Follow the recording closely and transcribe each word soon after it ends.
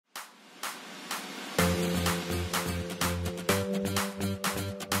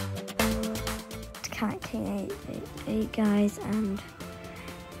Hey guys, and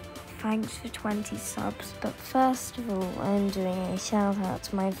thanks for 20 subs. But first of all, I'm doing a shout out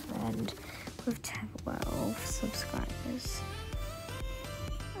to my friend with 12 subscribers.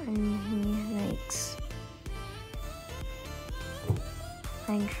 And he makes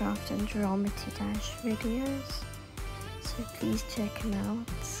Minecraft and Geometry Dash videos. So please check him out.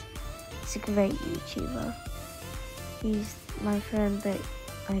 He's a great YouTuber. He's my friend that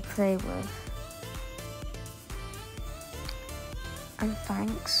I play with. And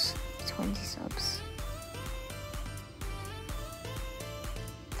thanks for 20 subs.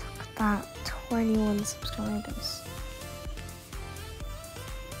 Look at that, 21 subscribers.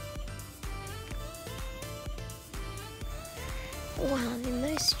 Wow, the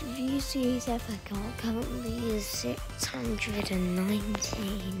most views he's ever got currently is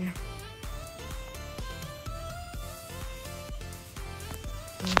 619.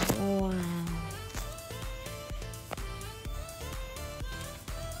 Wow.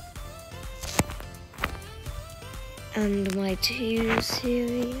 And my 2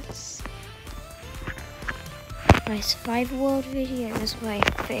 series. My Survival World video is my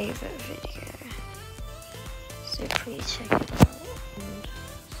favourite video. So please check it out and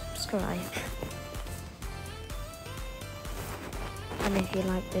subscribe. And if you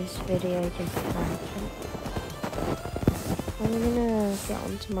like this video, just like it. I'm gonna get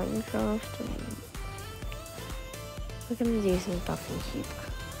onto Minecraft and we're gonna do some stuff in CubeCraft.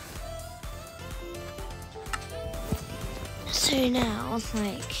 So now,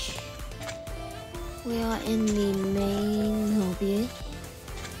 we are in the main lobby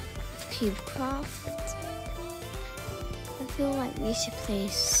of CubeCraft. I feel like we should play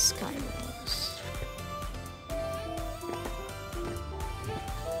Skywars.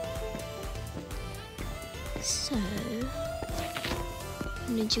 So,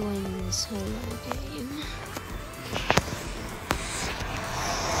 I'm gonna join this solo game.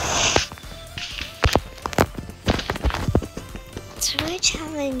 So my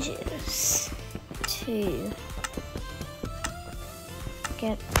challenge is to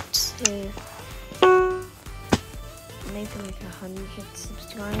get to maybe like 100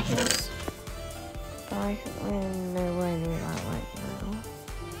 subscribers, but I'm nowhere near that right now.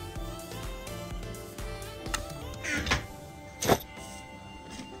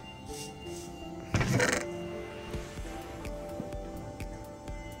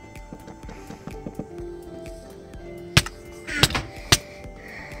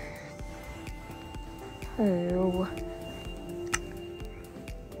 Oh.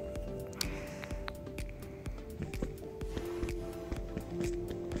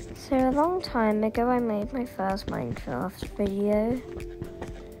 So a long time ago I made my first Minecraft video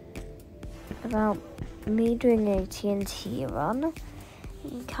about me doing a TNT run.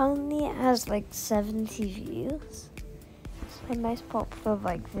 Currently it has like 70 views. It's my most popular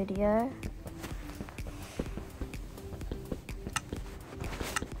video.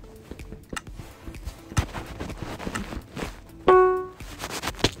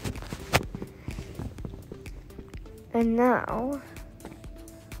 And now,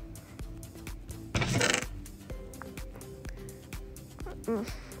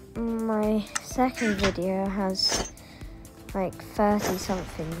 my second video has like 30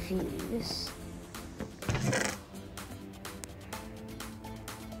 something views.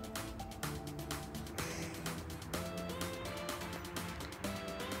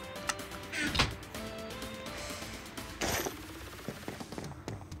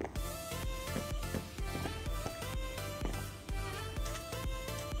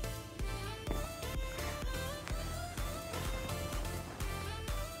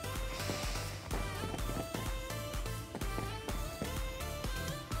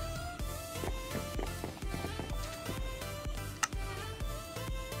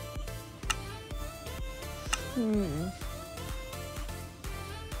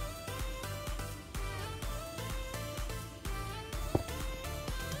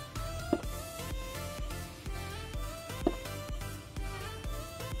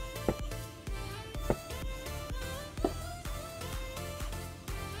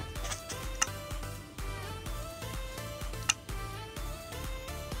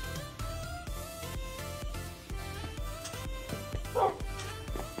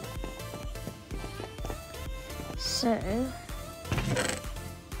 So,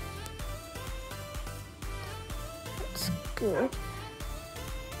 that's good.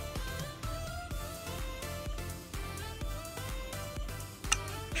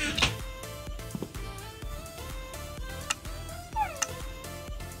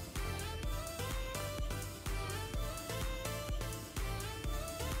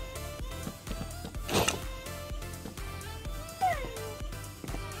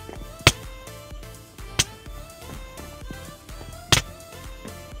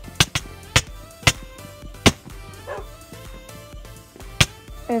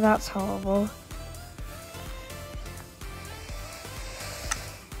 Oh, that's horrible.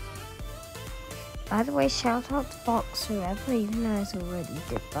 By the way, shout out to Fox Forever, even though I already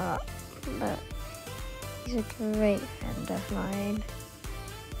did that. But he's a great friend of mine.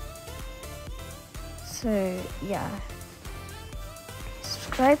 So, yeah.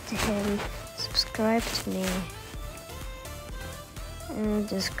 Subscribe to him, subscribe to me. And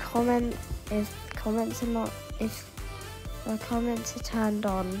just comment if the comments are turned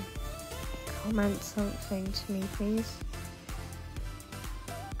on. Comment something to me, please.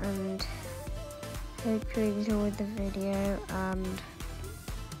 And hope you enjoyed the video, and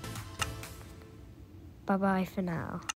bye bye for now.